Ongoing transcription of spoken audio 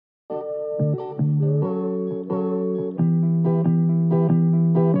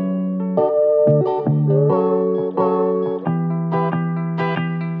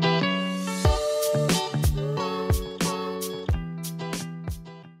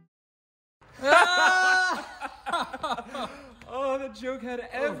joke had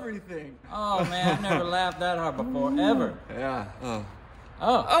everything. Oh man, I've never laughed that hard before, ever. Yeah.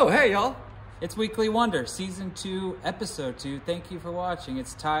 Oh, Hey, y'all. it's Weekly Wonder, Season 2, Episode 2. Thank you for watching.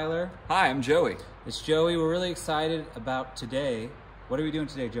 It's Tyler. Hi, I'm Joey. It's Joey. We're really excited about today. What are we doing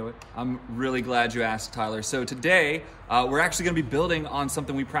today, Joey? I'm really glad you asked, Tyler. So today, we're actually going to be building on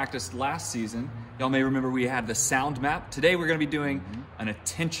something we practiced last season. Y'all may remember we had the sound map. Today, we're going to be doing an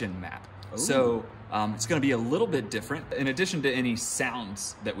attention map. Ooh. So it's going to be a little bit different. In addition to any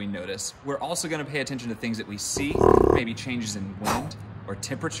sounds that we notice, we're also going to pay attention to things that we see, maybe changes in wind or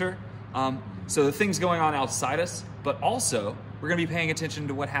temperature. So the things going on outside us, but also we're going to be paying attention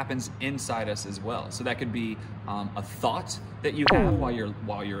to what happens inside us as well. So that could be a thought that you have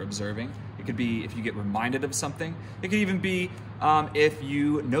while you're observing. It could be if you get reminded of something. It could even be if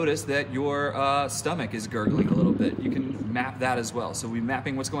you notice that your stomach is gurgling a little bit. You can map that as well. So we're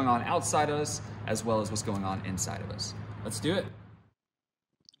mapping what's going on outside of us as well as what's going on inside of us. Let's do it.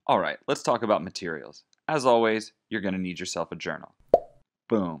 All right, let's talk about materials. As always, you're going to need yourself a journal.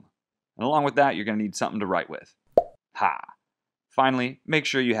 Boom. And along with that, you're going to need something to write with. Ha. Finally, make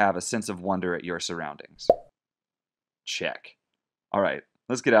sure you have a sense of wonder at your surroundings. Check. All right,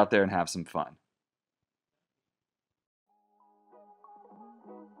 let's get out there and have some fun.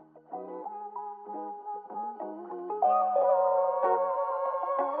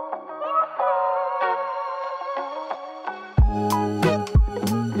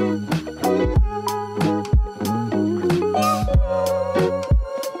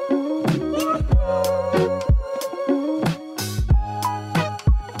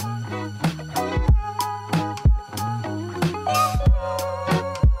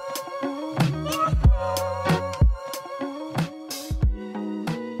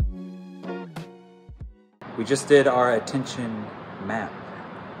 We just did our attention map.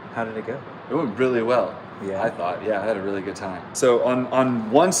 How did it go? It went really well. Yeah. I thought. Yeah, I had a really good time. So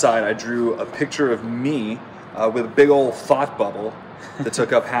on one side, I drew a picture of me with a big old thought bubble that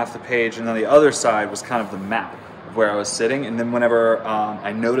took up half the page, and on the other side was kind of the map of where I was sitting. And then whenever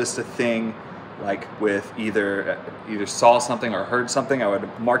I noticed a thing, like with either saw something or heard something, I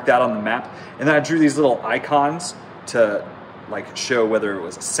would mark that on the map, and then I drew these little icons to like show whether it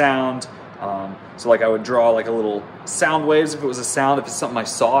was a sound. So like I would draw like a little sound waves if it was a sound. If it's something I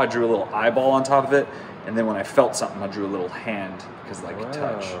saw, I drew a little eyeball on top of it. And then when I felt something, I drew a little hand because like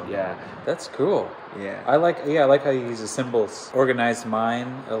touch. Yeah. That's cool. Yeah. I like how you use the symbols. Organized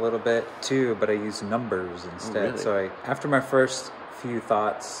mine a little bit too, but I use numbers instead. really? So after my first few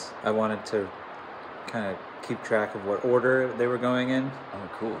thoughts, I wanted to kind of keep track of what order they were going in. Oh,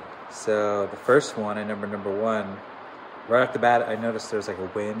 cool. So the first one, I number one. Right off the bat, I noticed there was like a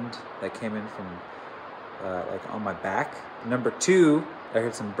wind that came in from like on my back. Number 2, I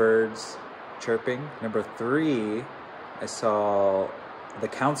heard some birds chirping. Number 3, I saw the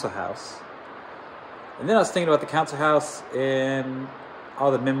council house. And then I was thinking about the council house and all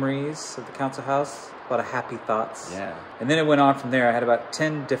the memories of the council house, a lot of happy thoughts. Yeah. And then it went on from there. I had about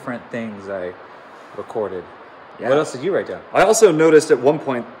 10 different things I recorded. Yeah. What else did you write down? I also noticed at one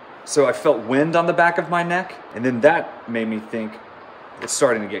point, so I felt wind on the back of my neck, and then that made me think it's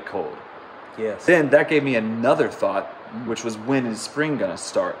starting to get cold. Yes. Then that gave me another thought, which was when is spring gonna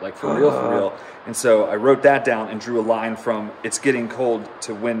start? Like for real. And so I wrote that down and drew a line from it's getting cold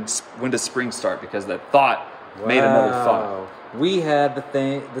to when does spring start? Because that thought made another thought. We had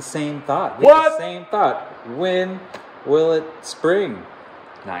the same thought. What? The same thought. When will it spring?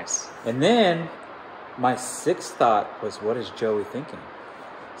 Nice. And then my 6th thought was, what is Joey thinking?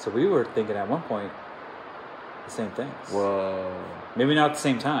 So we were thinking at one point the same things. Whoa. Maybe not at the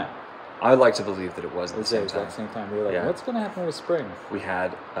same time. I like to believe that it was at the same At time. the same time. We were like, Yeah. what's going to happen with spring? We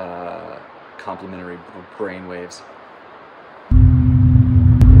had complementary brain waves.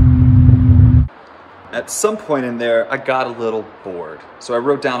 At some point in there, I got a little bored. So I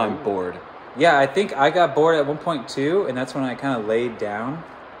wrote down I'm bored. Yeah, I think I got bored at one point too, and that's when I kind of laid down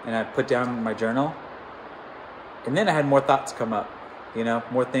and I put down my journal. And then I had more thoughts come up. You know,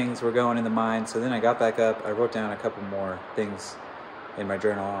 more things were going in the mind. So then I got back up. I wrote down a couple more things in my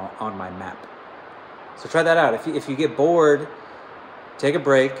journal on my map. So try that out. If you get bored, take a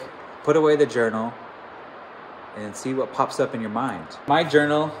break, put away the journal, and see what pops up in your mind. My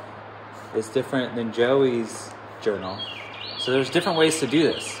journal is different than Joey's journal. So there's different ways to do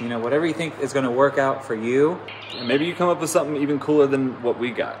this. You know, whatever you think is going to work out for you. And maybe you come up with something even cooler than what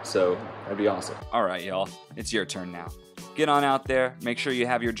we got. So that'd be awesome. All right, y'all, it's your turn now. Get on out there, make sure you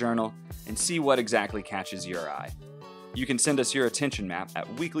have your journal, and see what exactly catches your eye. You can send us your attention map at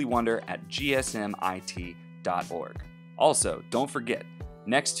weeklywonder@gsmit.org. Also, don't forget,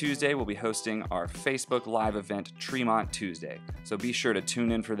 Next Tuesday, we'll be hosting our Facebook Live event, Tremont Tuesday. So be sure to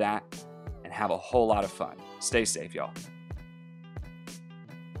tune in for that and have a whole lot of fun. Stay safe, y'all.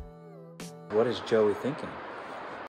 What is Joey thinking?